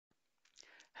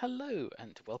Hello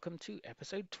and welcome to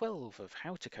episode 12 of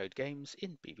How to Code Games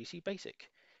in BBC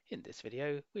Basic. In this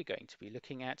video, we're going to be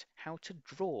looking at how to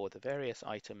draw the various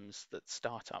items that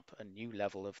start up a new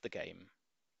level of the game.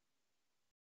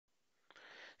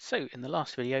 So in the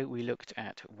last video, we looked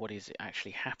at what is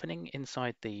actually happening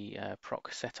inside the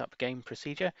proc setup game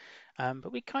procedure,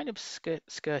 but we kind of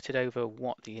skirted over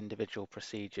what the individual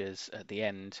procedures at the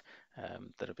end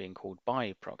that are being called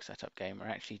by proc setup game are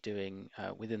actually doing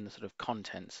within the sort of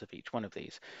contents of each one of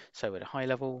these. So at a high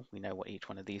level, we know what each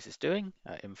one of these is doing.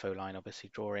 Info line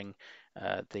obviously drawing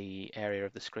the area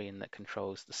of the screen that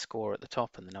controls the score at the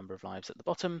top and the number of lives at the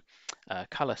bottom.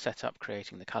 Color setup,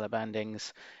 creating the color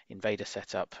bandings. Invader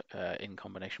setup in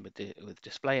combination with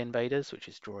display invaders, which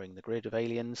is drawing the grid of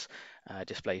aliens.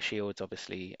 Display shields,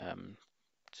 obviously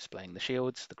displaying the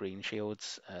shields, the green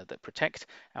shields that protect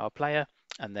our player,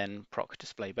 and then proc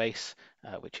display base,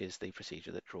 which is the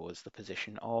procedure that draws the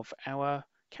position of our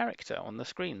character on the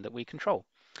screen that we control.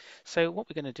 So what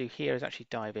we're going to do here is actually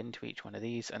dive into each one of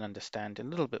these and understand in a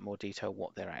little bit more detail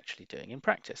what they're actually doing in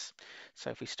practice. So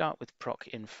if we start with proc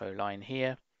info line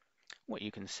here, what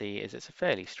you can see is it's a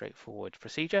fairly straightforward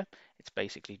procedure. It's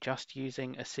basically just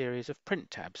using a series of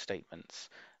PRINTTAB statements.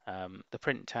 The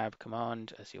PRINTTAB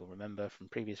command, as you'll remember from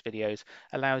previous videos,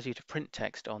 allows you to print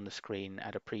text on the screen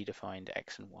at a predefined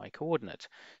X and Y coordinate.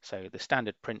 So the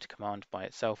standard print command by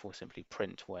itself will simply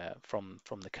print where from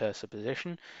the cursor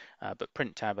position, but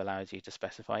PRINTTAB allows you to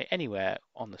specify anywhere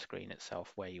on the screen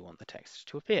itself where you want the text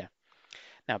to appear.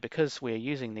 Now, because we're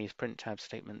using these PRINTTAB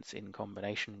statements in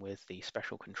combination with the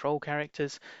special control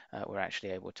characters, we're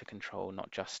actually able to control not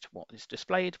just what is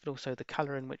displayed, but also the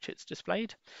color in which it's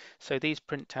displayed. So these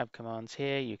PRINTTAB commands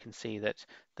here, you can see that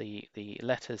the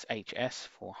letters HS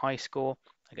for high score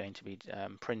are going to be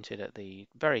printed at the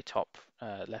very top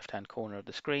left-hand corner of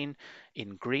the screen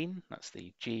in green. That's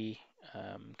the G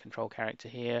control character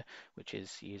here, which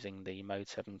is using the Mode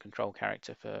 7 control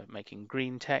character for making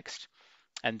green text.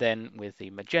 And then with the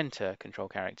magenta control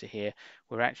character here,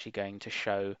 we're actually going to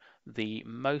show the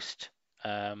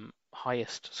the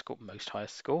highest score,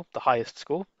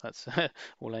 that's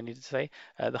all I need to say,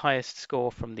 the highest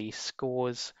score from the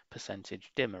scores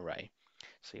percentage dim array.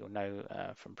 So you'll know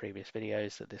from previous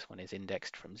videos that this one is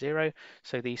indexed from 0.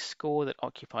 So the score that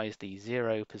occupies the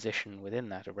 0 position within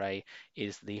that array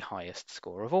is the highest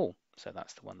score of all. So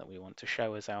that's the one that we want to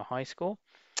show as our high score.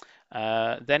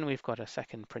 Then we've got a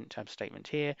second PRINTTAB statement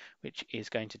here, which is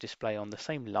going to display on the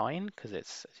same line, because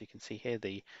it's, as you can see here,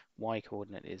 the Y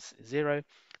coordinate is 0,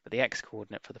 but the X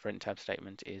coordinate for the PRINTTAB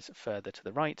statement is further to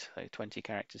the right, so 20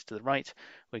 characters to the right.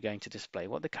 We're going to display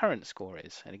what the current score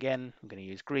is. And again, I'm going to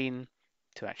use green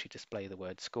to actually display the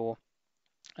word score.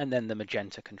 And then the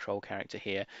magenta control character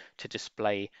here to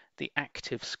display the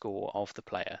active score of the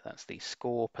player. That's the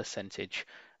score percentage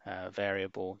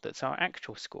variable that's our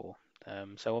actual score.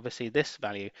 So obviously this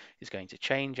value is going to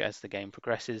change as the game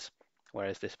progresses,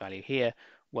 whereas this value here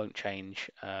won't change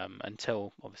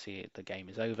until obviously the game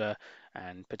is over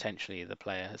and potentially the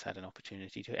player has had an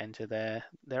opportunity to enter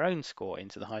their own score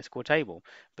into the high score table.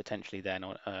 Potentially then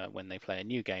when they play a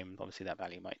new game, obviously that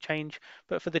value might change,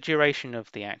 but for the duration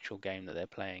of the actual game that they're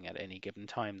playing at any given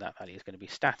time, that value is going to be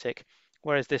static.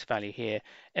 Whereas this value here,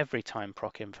 every time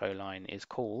proc info line is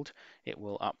called, it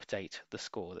will update the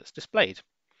score that's displayed.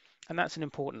 And that's an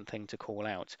important thing to call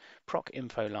out. Proc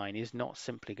info line is not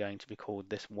simply going to be called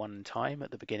this one time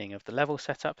at the beginning of the level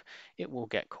setup. It will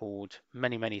get called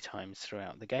many, many times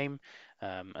throughout the game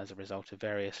as a result of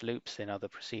various loops in other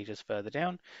procedures further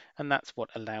down. And that's what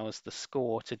allows the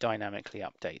score to dynamically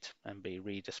update and be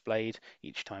redisplayed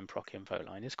each time proc info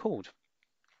line is called.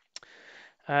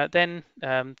 Then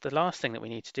the last thing that we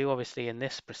need to do, obviously, in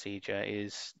this procedure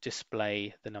is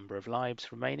display the number of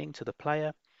lives remaining to the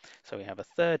player. So we have a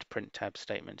third PRINTTAB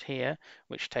statement here,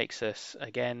 which takes us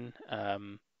again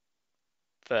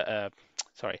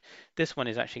this one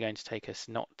is actually going to take us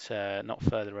not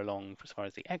further along as far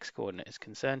as the X coordinate is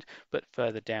concerned, but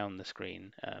further down the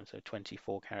screen. So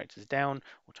 24 characters down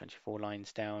or 24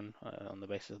 lines down on the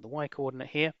basis of the Y coordinate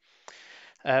here.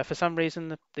 For some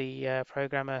reason, the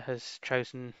programmer has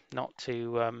chosen not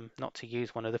to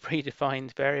use one of the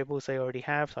predefined variables they already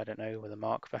have. So I don't know whether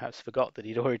Mark perhaps forgot that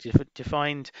he'd already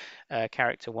defined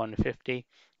character 150,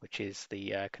 which is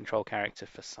the control character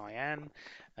for cyan.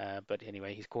 But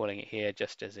anyway, he's calling it here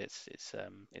just as its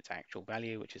actual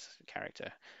value, which is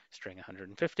character string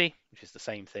 150, which is the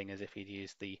same thing as if he'd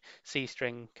used the C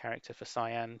string character for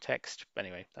cyan text. But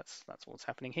anyway, that's what's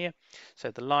happening here.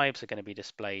 So the lives are going to be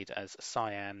displayed as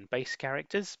cyan base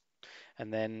characters.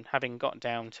 And then having got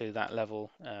down to that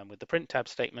level with the PRINTTAB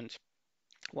statement,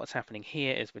 What's happening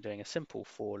here is we're doing a simple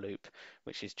for loop,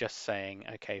 which is just saying,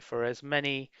 okay, for as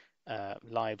many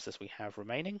lives as we have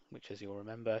remaining, which as you'll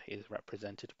remember is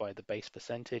represented by the base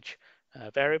percentage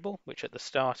variable, which at the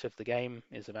start of the game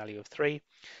is a value of 3.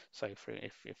 So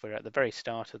if we're at the very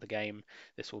start of the game,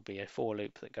 this will be a for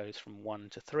loop that goes from 1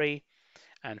 to 3,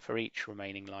 and for each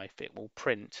remaining life it will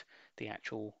print the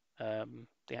actual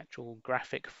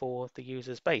graphic for the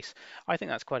user's base. I think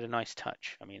that's quite a nice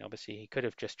touch. I mean, obviously he could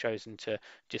have just chosen to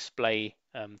display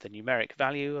the numeric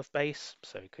value of base,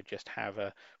 so he could just have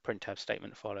a printtab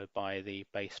statement followed by the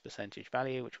base percentage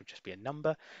value, which would just be a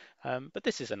number. But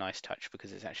this is a nice touch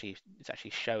because it's actually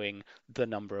showing the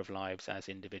number of lives as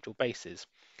individual bases.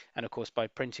 And of course, by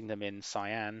printing them in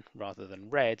cyan rather than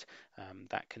red,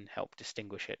 that can help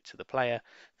distinguish it to the player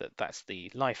that that's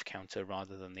the life counter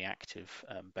rather than the active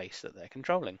base that they're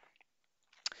controlling.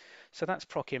 So that's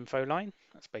proc info line.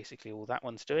 That's basically all that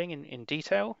one's doing in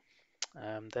detail.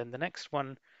 Then the next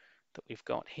one that we've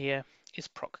got here is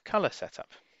proc color setup.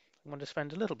 I want to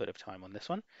spend a little bit of time on this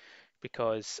one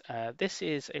because this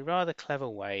is a rather clever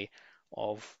way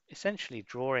of essentially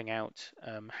drawing out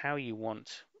how you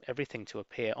want everything to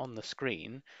appear on the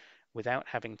screen without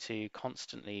having to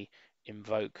constantly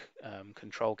invoke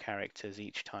control characters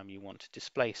each time you want to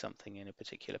display something in a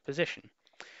particular position.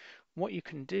 What you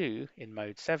can do in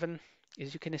mode 7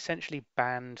 is you can essentially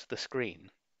band the screen.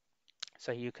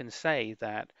 So you can say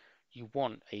that you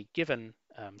want a given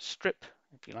strip,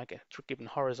 if you like, a given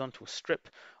horizontal strip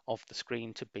of the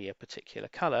screen to be a particular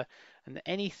color, and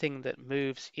anything that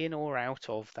moves in or out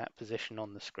of that position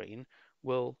on the screen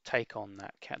will take on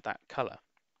that color.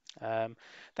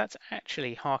 That's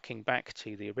actually harking back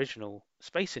to the original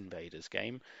Space Invaders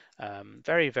game.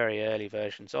 Very, very early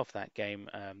versions of that game,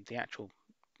 the actual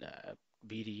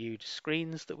VDU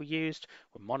screens that were used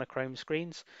were monochrome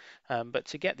screens. But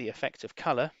to get the effect of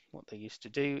color, what they used to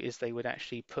do is they would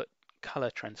actually put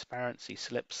color transparency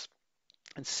slips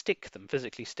and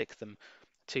physically stick them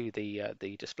to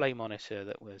the display monitor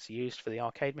that was used for the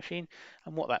arcade machine.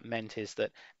 And what that meant is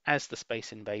that as the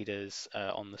Space Invaders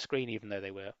on the screen, even though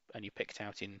they were only picked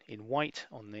out in white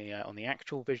on the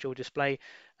actual visual display,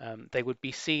 they would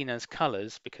be seen as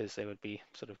colors because they would be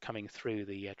sort of coming through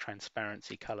the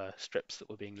transparency color strips that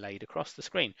were being laid across the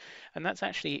screen. And that's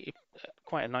actually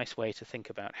quite a nice way to think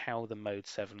about how the Mode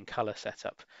 7 color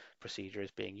setup procedure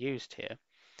is being used here.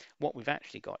 What we've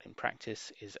actually got in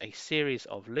practice is a series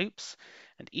of loops,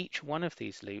 and each one of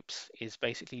these loops is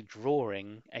basically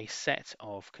drawing a set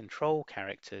of control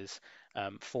characters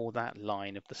for that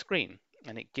line of the screen.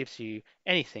 And it gives you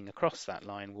anything across that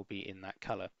line will be in that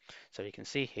color. So you can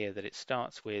see here that it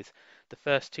starts with the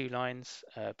first two lines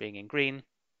being in green,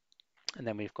 and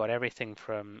then we've got everything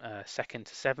from second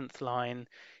to seventh line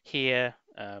here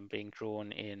being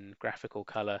drawn in graphical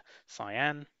color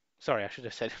cyan. Sorry, I should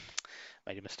have said,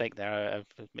 made a mistake there of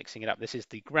mixing it up. This is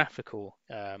the graphical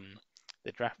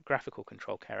graphical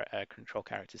control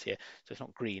characters here. So it's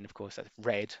not green, of course, that's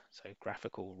red. So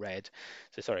graphical red.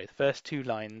 So sorry, the first two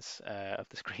lines of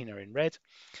the screen are in red.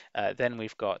 Then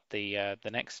we've got the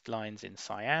next lines in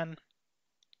cyan,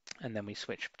 and then we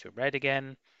switch to red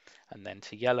again, and then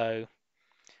to yellow,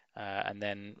 and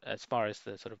then as far as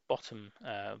the sort of bottom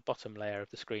layer of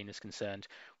the screen is concerned,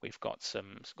 we've got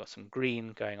some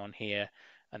green going on here,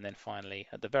 and then finally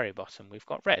at the very bottom we've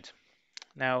got red.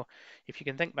 Now, if you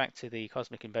can think back to the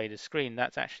Cosmic Invaders screen,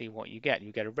 that's actually what you get.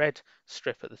 You get a red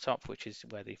strip at the top, which is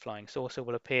where the flying saucer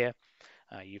will appear.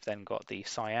 You've then got the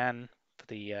cyan for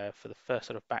the first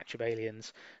sort of batch of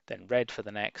aliens, then red for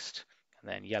the next,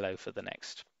 and then yellow for the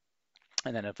next.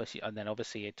 And then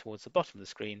obviously towards the bottom of the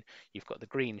screen, you've got the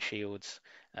green shields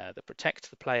that protect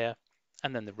the player,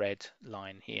 and then the red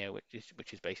line here,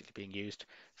 which is basically being used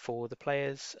for the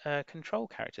player's control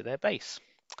character, their base.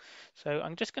 So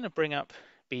I'm just going to bring up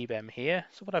BBEM here.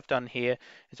 So what I've done here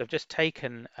is I've just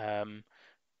taken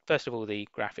first of all the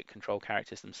graphic control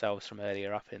characters themselves from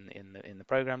earlier up in the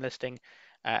program listing,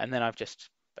 and then I've just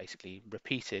basically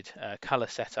repeated color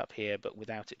setup here, but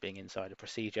without it being inside a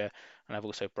procedure. And I've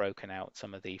also broken out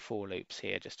some of the for loops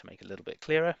here just to make it a little bit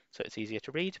clearer so it's easier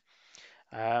to read.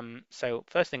 So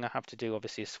first thing I have to do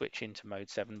obviously is switch into mode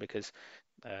 7 because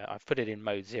I've put it in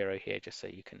mode 0 here just so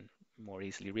you can more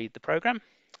easily read the program.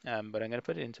 But I'm going to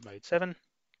put it into mode 7 and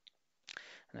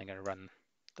I'm going to run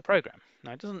the program.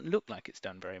 Now it doesn't look like it's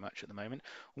done very much at the moment,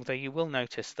 although you will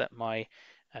notice that my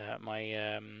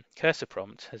cursor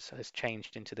prompt has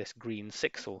changed into this green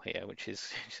sixel here, which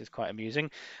is quite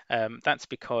amusing. That's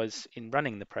because in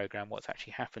running the program, what's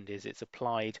actually happened is it's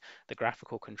applied the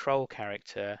graphical control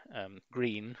character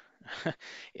green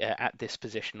at this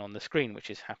position on the screen,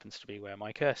 which happens to be where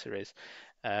my cursor is.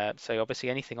 So obviously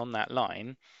anything on that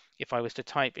line, if I was to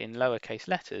type in lowercase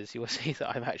letters, you will see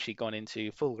that I've actually gone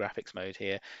into full graphics mode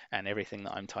here, and everything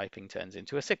that I'm typing turns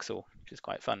into a sixel, which is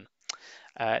quite fun.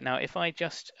 Now, if I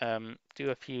just do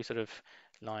a few sort of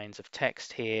lines of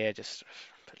text here, just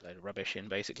put a load of rubbish in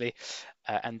basically,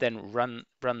 and then run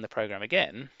the program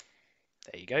again,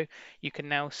 there you go, you can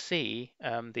now see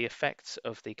the effects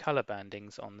of the color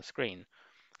bandings on the screen.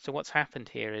 So what's happened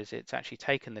here is it's actually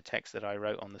taken the text that I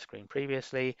wrote on the screen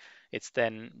previously.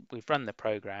 We've run the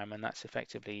program, and that's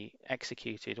effectively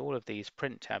executed all of these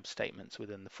print tab statements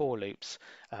within the for loops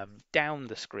down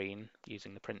the screen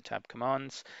using the print tab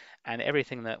commands, and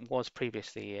everything that was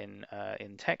previously in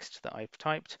text that I've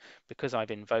typed, because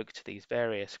I've invoked these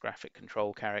various graphic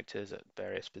control characters at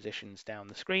various positions down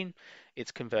the screen,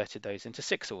 it's converted those into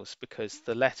sixels, because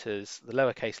the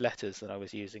lowercase letters that I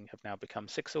was using have now become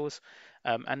sixels.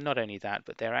 And not only that,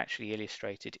 but they're actually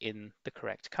illustrated in the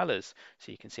correct colors.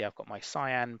 So you can see I've got my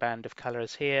cyan band of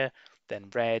colors here, then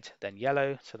red, then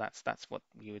yellow. So that's what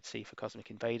you would see for Cosmic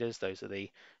Invaders. Those are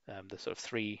the sort of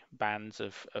three bands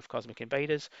of Cosmic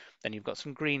Invaders. Then you've got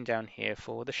some green down here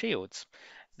for the shields.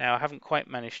 Now I haven't quite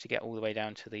managed to get all the way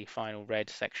down to the final red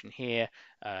section here,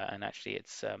 and actually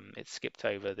it's skipped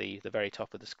over the very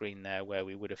top of the screen there, where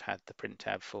we would have had the print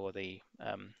tab for the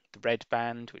red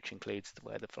band, which includes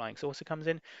where the flying saucer comes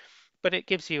in. But it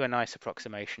gives you a nice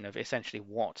approximation of essentially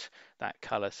what that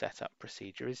color setup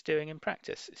procedure is doing in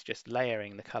practice. It's just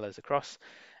layering the colors across,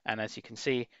 and as you can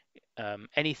see,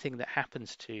 anything that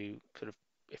happens to sort of,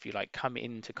 if you like, come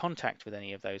into contact with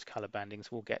any of those color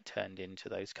bandings will get turned into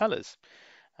those colors.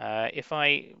 If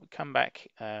I come back,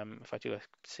 if I do a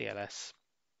CLS,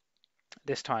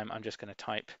 this time I'm just going to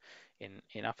type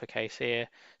in uppercase here.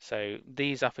 So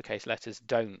these uppercase letters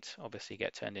don't obviously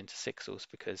get turned into sixels,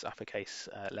 because uppercase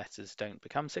letters don't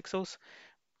become sixels.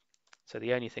 So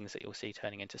the only things that you'll see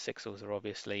turning into sixels are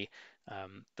obviously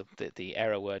the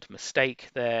error word mistake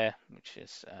there, which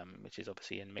is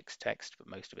obviously in mixed text, but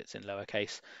most of it's in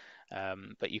lowercase.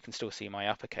 But you can still see my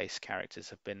uppercase characters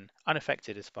have been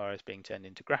unaffected as far as being turned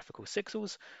into graphical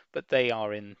sixels, but they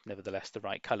are in nevertheless the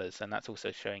right colors, and that's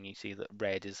also showing you see that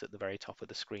red is at the very top of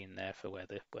the screen there for where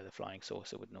the flying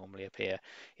saucer would normally appear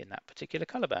in that particular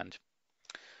color band.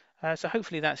 So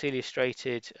hopefully that's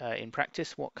illustrated in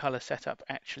practice what color setup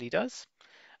actually does.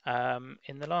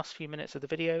 In the last few minutes of the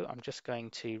video, I'm just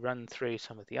going to run through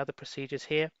some of the other procedures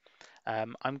here.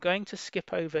 I'm going to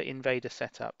skip over invader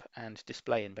setup and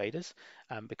display invaders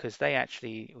because they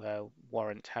actually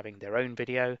warrant having their own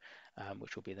video,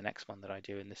 which will be the next one that I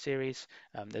do in the series.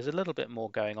 There's a little bit more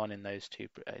going on in those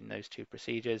two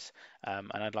procedures,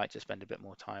 and I'd like to spend a bit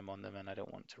more time on them, and I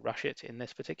don't want to rush it in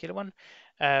this particular one.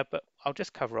 But I'll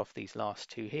just cover off these last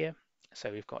two here. So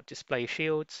we've got display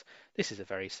shields. This is a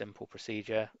very simple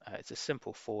procedure. It's a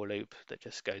simple for loop that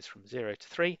just goes from 0 to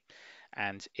 3,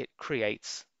 and it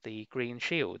creates the green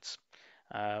shields.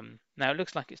 Now it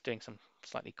looks like it's doing some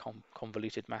slightly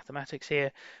convoluted mathematics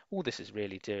here. All this is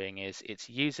really doing is it's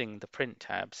using the print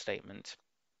tab statement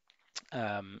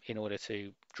in order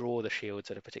to draw the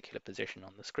shields at a particular position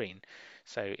on the screen.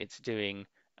 So it's doing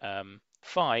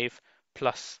 5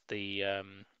 plus the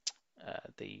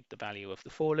value of the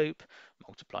for loop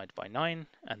multiplied by 9,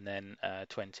 and then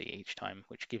 20 each time,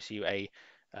 which gives you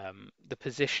the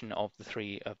position of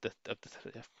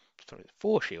sorry,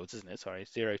 4 shields, isn't it? Sorry,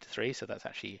 0 to 3, so that's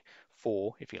actually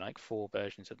 4, if you like, 4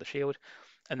 versions of the shield.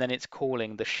 And then it's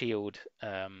calling the shield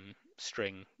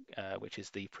string, which is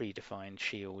the predefined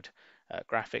shield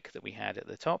graphic that we had at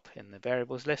the top in the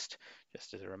variables list.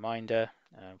 Just as a reminder,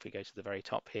 if we go to the very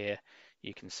top here,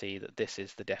 you can see that this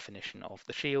is the definition of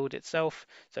the shield itself.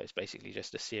 So it's basically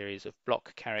just a series of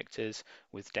block characters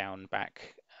with down,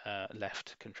 back,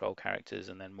 left control characters,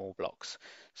 and then more blocks.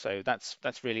 So that's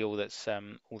really all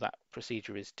all that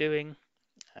procedure is doing.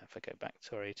 If I go back,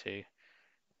 sorry, to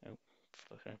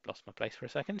I've lost my place for a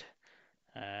second.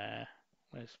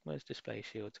 Where's display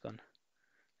shields gone?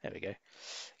 There we go.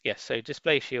 Yes, so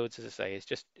display shields, as I say,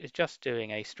 is just doing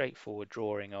a straightforward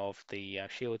drawing of the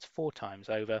shields 4 times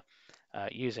over,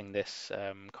 using this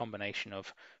combination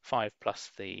of 5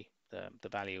 plus the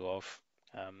value of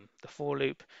the for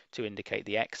loop to indicate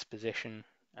the X position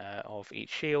of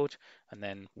each shield, and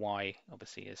then Y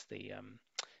obviously is the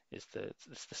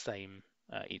same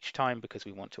each time, because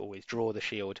we want to always draw the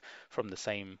shield from the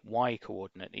same Y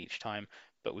coordinate each time,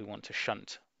 but we want to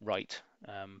shunt right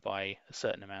by a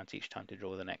certain amount each time to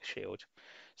draw the next shield.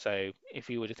 So if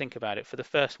you were to think about it, for the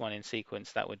first one in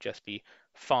sequence, that would just be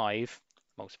 5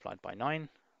 multiplied by 9,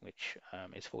 which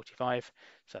is 45.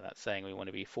 So that's saying we want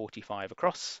to be 45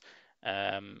 across.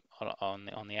 on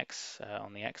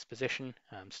the X position,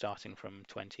 starting from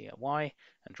 20 at Y,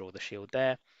 and draw the shield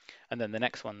there. And then the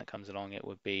next one that comes along, it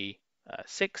would be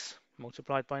 6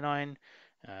 multiplied by 9,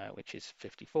 which is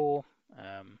 54,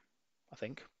 I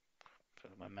think.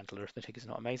 My mental arithmetic is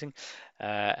not amazing.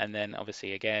 And then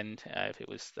obviously again, if it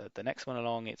was the next one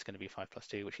along, it's going to be 5 plus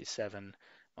 2, which is 7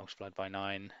 multiplied by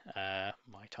 9.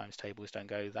 My times tables don't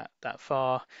go that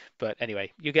far, but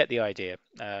anyway, you get the idea.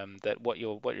 That what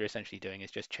you're essentially doing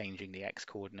is just changing the x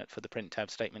coordinate for the print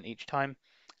tab statement each time,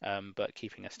 but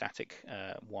keeping a static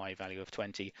y value of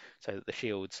 20, so that the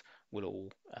shields will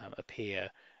all appear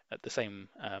at the same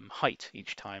height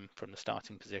each time from the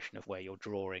starting position of where you're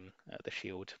drawing the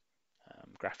shield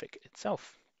graphic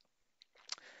itself.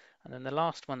 And then the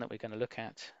last one that we're going to look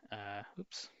at,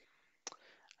 oops,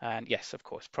 and yes, of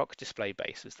course, proc display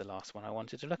base was the last one I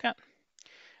wanted to look at.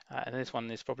 And this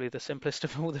one is probably the simplest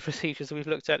of all the procedures we've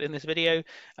looked at in this video.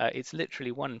 It's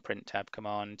literally one print tab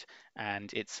command,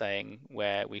 and it's saying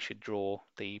where we should draw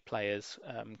the player's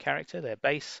character, their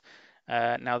base.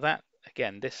 Now that,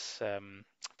 again, this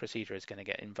procedure is going to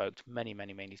get invoked many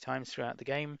times throughout the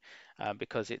game,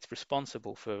 because it's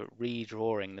responsible for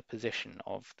redrawing the position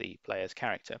of the player's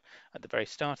character. At the very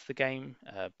start of the game,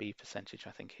 B percentage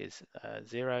I think is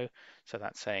 0, so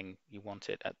that's saying you want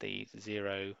it at the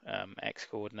 0 x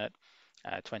coordinate.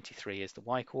 23 is the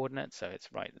y coordinate, so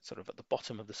it's right sort of at the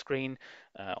bottom of the screen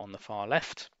on the far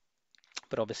left.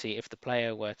 But obviously, if the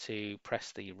player were to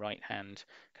press the right hand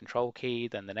control key,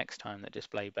 then the next time that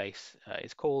display base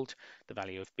is called, the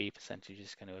value of B percentage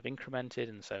is going to have incremented,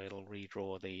 and so it'll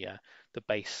redraw the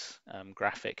base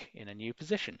graphic in a new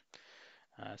position.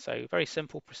 So very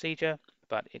simple procedure,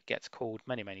 but it gets called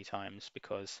many times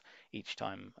because each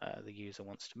time the user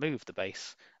wants to move the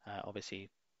base, obviously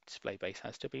display base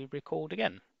has to be recalled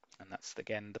again. And that's,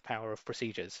 again, the power of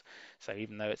procedures. So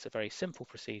even though it's a very simple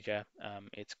procedure,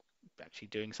 it's actually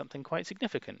doing something quite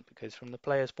significant, because from the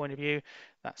player's point of view,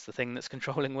 that's the thing that's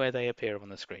controlling where they appear on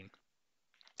the screen.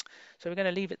 So we're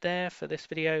going to leave it there for this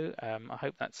video. I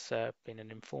hope that's been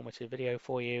an informative video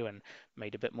for you and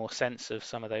made a bit more sense of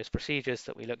some of those procedures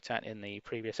that we looked at in the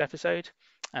previous episode.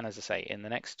 And as I say, in the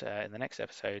next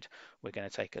episode, we're going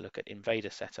to take a look at invader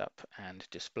setup and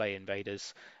display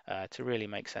invaders to really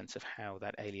make sense of how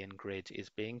that alien grid is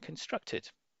being constructed.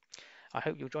 I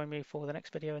hope you'll join me for the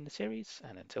next video in the series,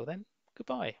 and until then,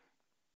 goodbye.